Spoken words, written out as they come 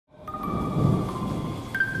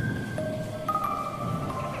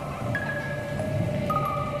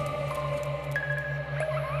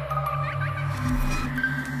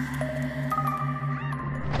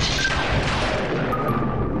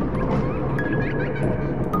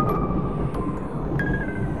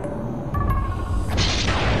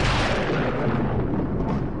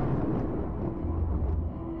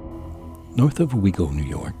North of Owego, New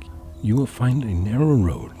York, you will find a narrow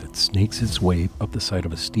road that snakes its way up the side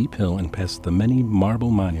of a steep hill and past the many marble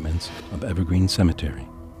monuments of Evergreen Cemetery.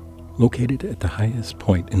 Located at the highest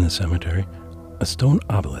point in the cemetery, a stone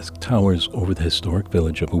obelisk towers over the historic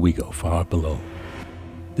village of Owego far below.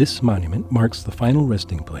 This monument marks the final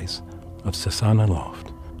resting place of Sa-Sa-Na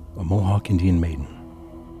Loft, a Mohawk Indian maiden.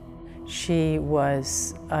 She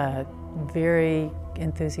was a very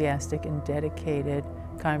enthusiastic and dedicated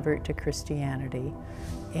convert to Christianity,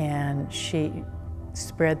 and she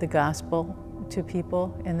spread the gospel to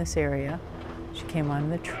people in this area. She came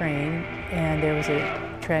on the train, and there was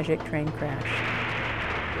a tragic train crash.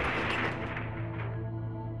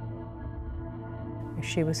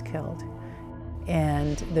 She was killed,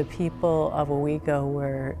 and the people of Owego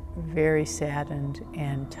were very saddened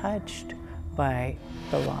and touched by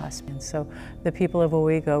the loss. And so the people of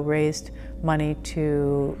Owego raised money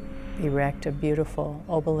to erect a beautiful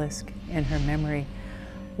obelisk in her memory.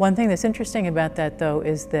 One thing that's interesting about that, though,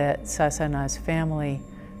 is that Sa-Sa-Na's family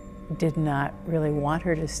did not really want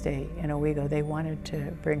her to stay in Owego. They wanted to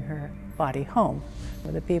bring her body home.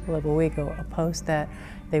 The people of Owego opposed that.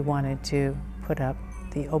 They wanted to put up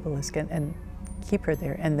the obelisk and keep her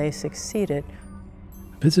there, and they succeeded.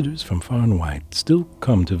 Visitors from far and wide still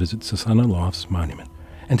come to visit Sa-Sa-Na Loft's monument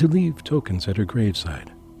and to leave tokens at her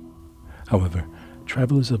graveside. However,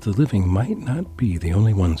 travelers of the living might not be the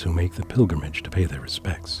only ones who make the pilgrimage to pay their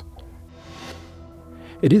respects.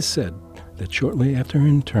 It is said that shortly after her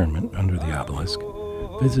interment under the obelisk,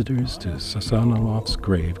 visitors to Sa-Sa-Na Loft's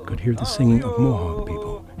grave could hear the singing of Mohawk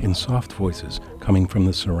people in soft voices coming from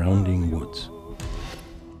the surrounding woods.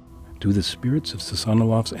 Do the spirits of Sa-Sa-Na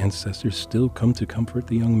Loft's ancestors still come to comfort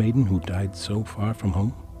the young maiden who died so far from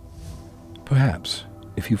home? Perhaps,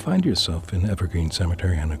 if you find yourself in Evergreen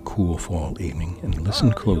Cemetery on a cool fall evening and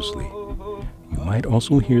listen closely, you might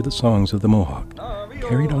also hear the songs of the Mohawk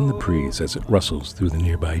carried on the breeze as it rustles through the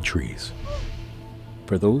nearby trees.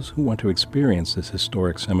 For those who want to experience this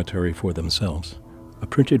historic cemetery for themselves, a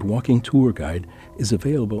printed walking tour guide is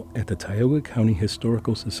available at the Tioga County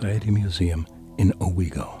Historical Society Museum in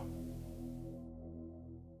Owego.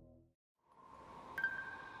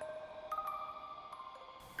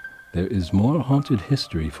 There is more haunted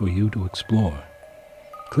history for you to explore.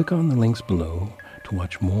 Click on the links below to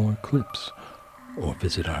watch more clips or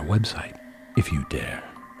visit our website if you dare.